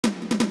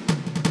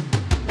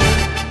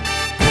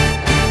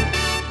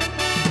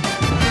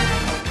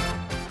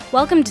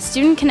Welcome to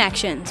Student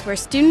Connections, where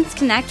students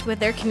connect with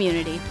their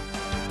community.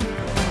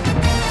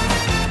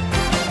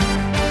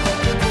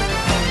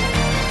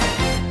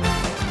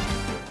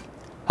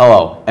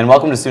 Hello, and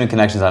welcome to Student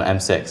Connections on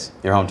M6,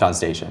 your hometown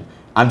station.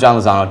 I'm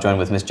John Lozano, joined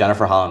with Miss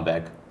Jennifer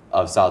Hollenbeck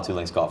of Solitude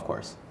Links Golf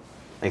Course.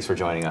 Thanks for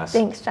joining us.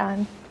 Thanks,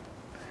 John.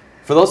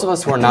 For those of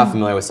us who are not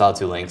familiar with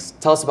Solitude Links,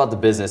 tell us about the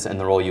business and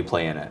the role you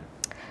play in it.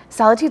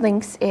 Solitude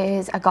Links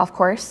is a golf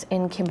course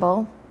in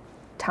Kimball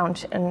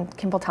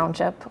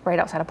Township, right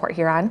outside of Port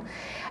Huron.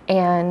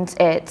 And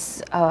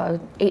it's a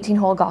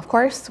 18-hole golf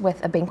course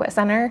with a banquet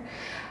center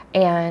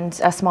and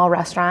a small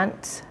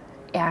restaurant.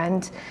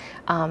 And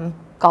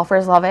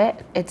golfers love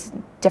it. It's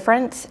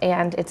different,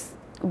 and it's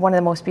one of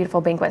the most beautiful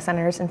banquet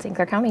centers in St.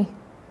 Clair County.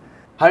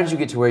 How did you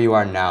get to where you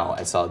are now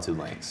at Solitude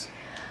Links?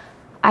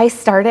 I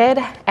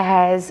started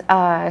as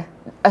a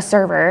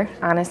server,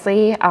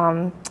 honestly.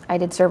 I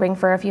did serving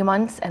for a few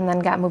months and then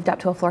got moved up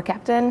to a floor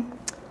captain.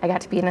 I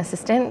got to be an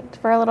assistant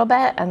for a little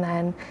bit and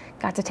then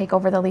got to take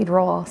over the lead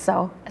role.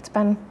 So it's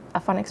been a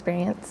fun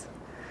experience.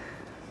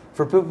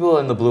 For people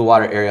in the Blue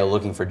Water area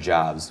looking for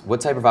jobs, what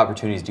type of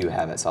opportunities do you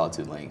have at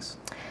Solitude Links?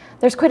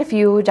 There's quite a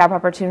few job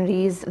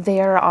opportunities.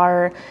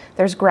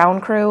 There's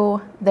ground crew,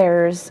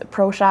 there's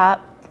pro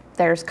shop,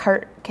 there's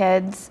cart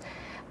kids,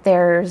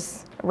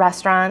 there's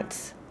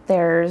restaurants,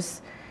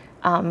 there's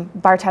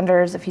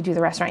bartenders. If you do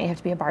the restaurant, you have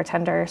to be a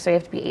bartender, so you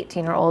have to be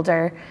 18 or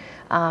older.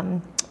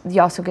 You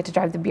also get to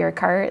drive the beer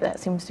cart. That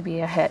seems to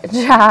be a hit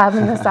job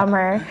in the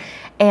summer.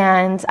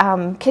 And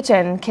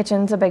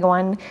kitchen's a big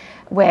one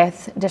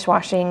with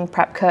dishwashing,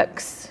 prep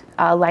cooks,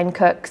 line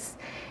cooks,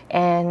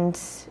 and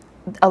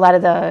a lot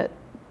of the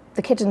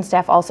kitchen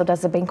staff also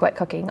does the banquet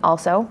cooking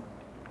also.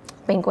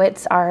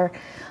 Banquets are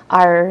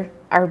our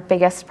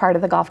biggest part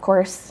of the golf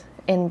course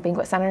in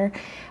Banquet Center,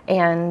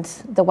 and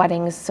the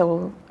weddings,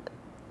 so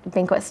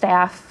banquet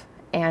staff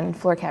and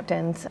floor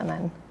captains, and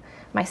then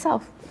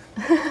myself.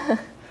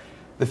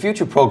 The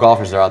future pro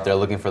golfers are out there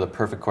looking for the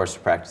perfect course to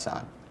practice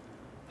on.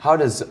 How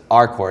does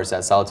our course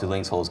at Solitude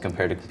Links holes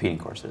compare to competing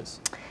courses?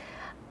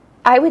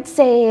 I would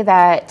say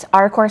that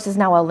our course is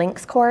now a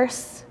links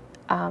course.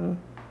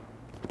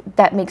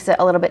 That makes it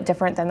a little bit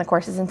different than the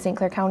courses in St.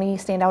 Clair County,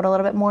 stand out a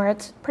little bit more.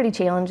 It's pretty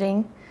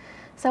challenging.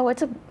 So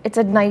it's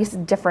a nice,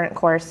 different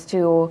course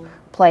to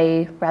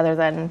play rather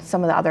than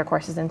some of the other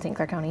courses in St.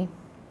 Clair County.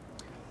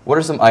 What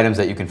are some items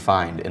that you can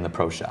find in the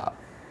pro shop?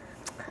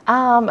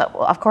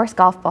 Of course,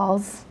 golf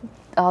balls,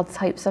 all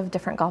types of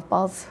different golf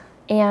balls.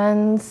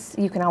 And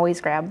you can always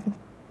grab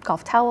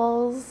golf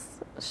towels,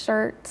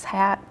 shirts,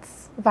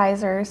 hats,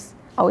 visors,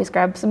 always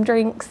grab some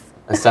drinks.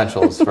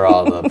 Essentials for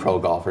all the pro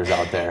golfers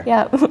out there.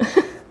 Yep.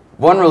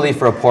 One relief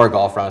for a poor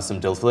golfer is some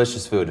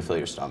delicious food to fill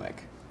your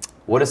stomach.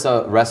 What does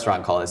a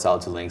restaurant called at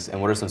Solitude Links,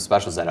 and what are some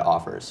specials that it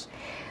offers?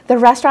 The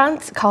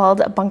restaurant's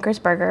called Bunker's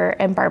Burger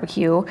and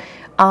Barbecue.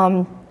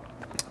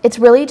 It's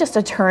really just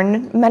a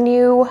turn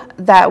menu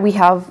that we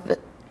have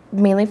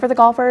mainly for the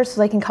golfers,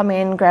 so they can come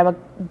in, grab a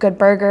good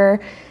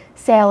burger,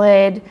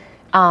 salad,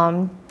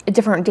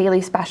 different daily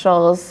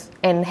specials,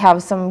 and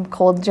have some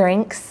cold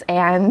drinks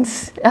and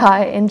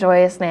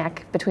enjoy a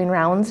snack between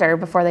rounds or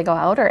before they go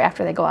out or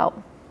after they go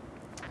out.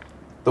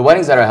 The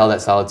weddings that are held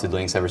at Solitude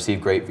Links have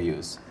received great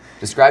views.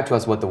 Describe to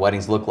us what the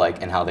weddings look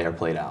like and how they are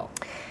played out.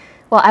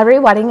 Well, every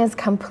wedding is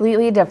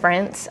completely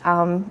different.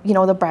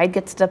 The bride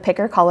gets to pick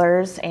her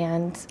colors,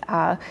 and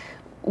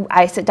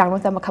I sit down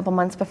with them a couple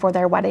months before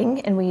their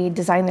wedding, and we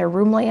design their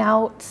room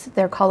layout,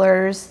 their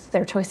colors,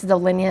 their choices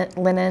of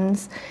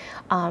linens.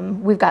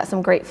 We've got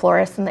some great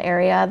florists in the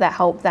area that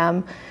help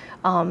them.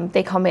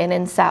 They come in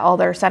and set all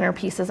their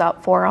centerpieces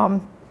up for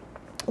them,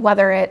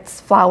 whether it's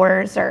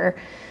flowers or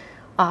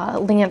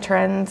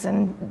lanterns,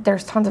 and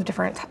there's tons of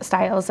different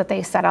styles that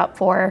they set up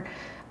for.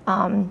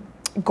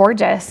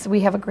 Gorgeous. We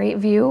have a great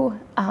view.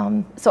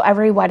 So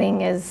every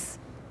wedding is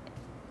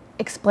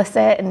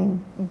explicit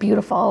and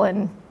beautiful,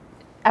 and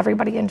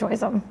everybody enjoys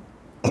them.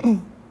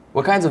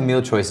 What kinds of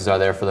meal choices are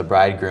there for the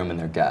bridegroom and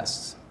their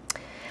guests?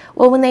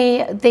 Well, when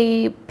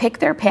they pick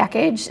their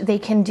package, they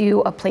can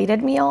do a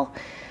plated meal.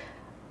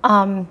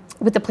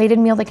 With the plated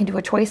meal, they can do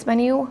a choice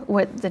menu.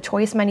 What the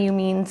choice menu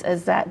means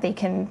is that they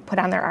can put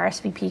on their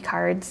RSVP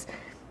cards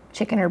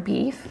chicken or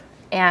beef,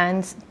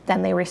 and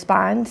then they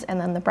respond,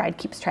 and then the bride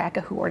keeps track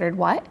of who ordered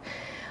what.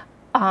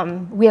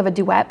 We have a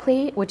duet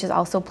plate, which is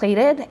also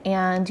plated,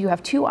 and you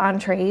have 2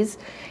 entrees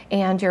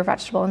and your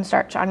vegetable and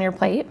starch on your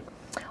plate.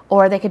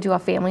 Or they could do a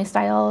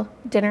family-style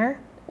dinner,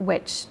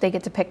 which they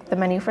get to pick the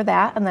menu for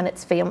that, and then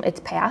it's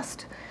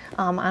passed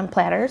on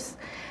platters.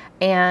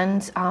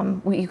 And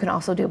you can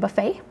also do a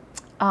buffet,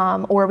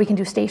 or we can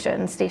do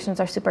stations.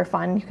 Stations are super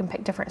fun. You can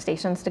pick different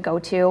stations to go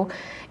to,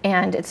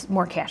 and it's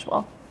more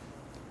casual.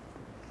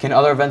 Can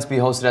other events be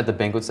hosted at the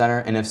Banquet Center,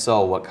 and if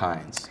so, what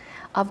kinds?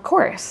 Of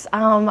course.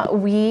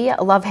 We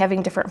love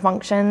having different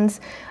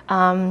functions,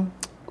 from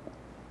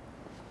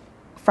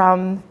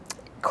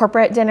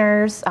corporate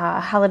dinners,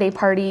 holiday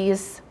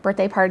parties,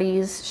 birthday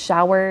parties,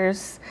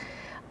 showers.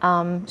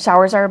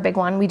 Showers are a big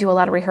one. We do a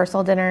lot of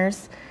rehearsal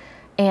dinners.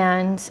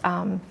 And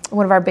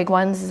one of our big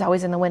ones is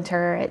always in the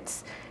winter.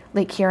 It's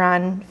Lake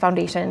Huron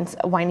Foundation's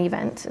wine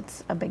event.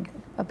 It's a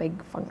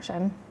big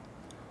function.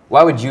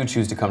 Why would you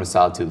choose to come to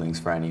Solitude Links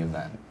for any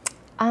event?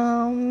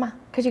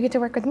 Because you get to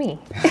work with me.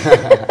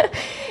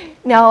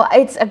 No,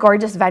 it's a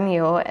gorgeous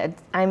venue.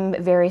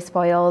 I'm very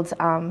spoiled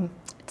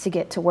to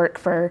get to work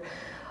for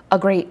a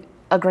great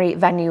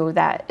venue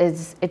that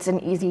it's an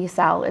easy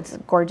sell. It's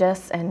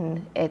gorgeous,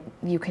 and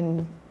you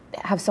can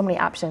have so many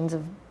options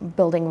of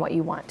building what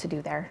you want to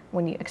do there,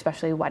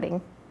 especially a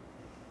wedding.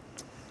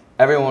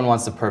 Everyone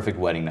wants the perfect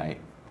wedding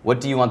night.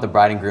 What do you want the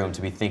bride and groom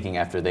to be thinking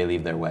after they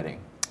leave their wedding?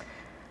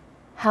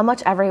 How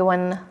much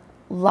everyone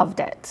loved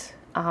it.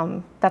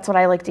 That's what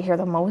I like to hear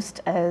the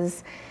most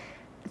is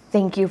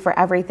thank you for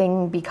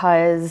everything,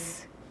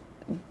 because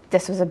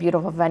this was a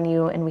beautiful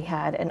venue and we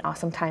had an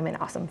awesome time and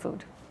awesome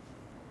food.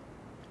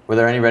 Were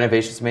there any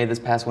renovations made this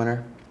past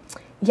winter?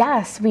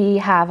 Yes, we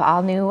have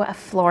all new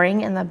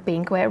flooring in the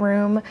banquet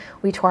room.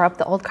 We tore up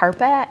the old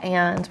carpet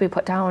and we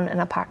put down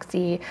an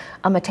epoxy,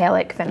 a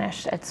metallic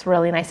finish. It's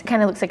really nice. It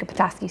kind of looks like a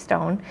Petoskey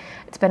stone.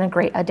 It's been a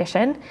great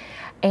addition,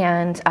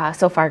 and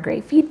so far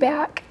great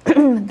feedback.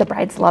 The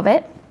brides love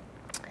it.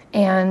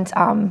 And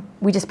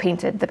we just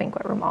painted the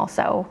banquet room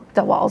also,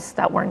 the walls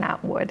that were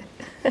not wood.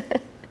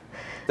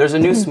 There's a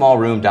new small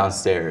room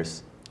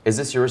downstairs. Is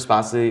this your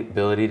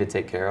responsibility to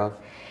take care of?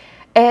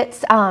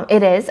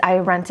 It is. I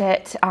rent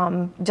it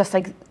just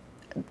like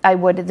I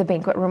would the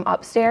banquet room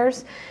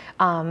upstairs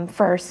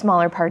for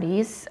smaller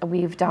parties.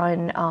 We've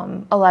done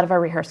a lot of our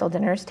rehearsal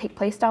dinners take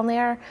place down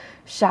there.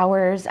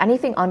 Showers,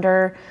 anything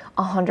under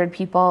 100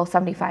 people,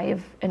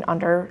 75 and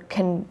under,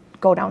 can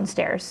go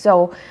downstairs.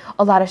 So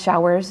a lot of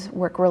showers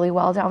work really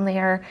well down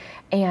there,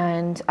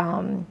 and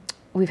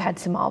we've had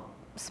small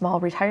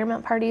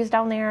retirement parties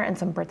down there and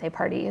some birthday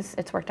parties.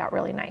 It's worked out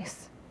really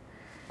nice.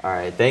 All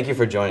right, thank you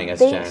for joining us,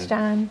 Thanks, Jen.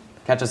 John.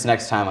 Catch us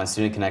next time on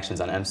Student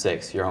Connections on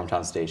M6, your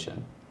hometown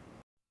station.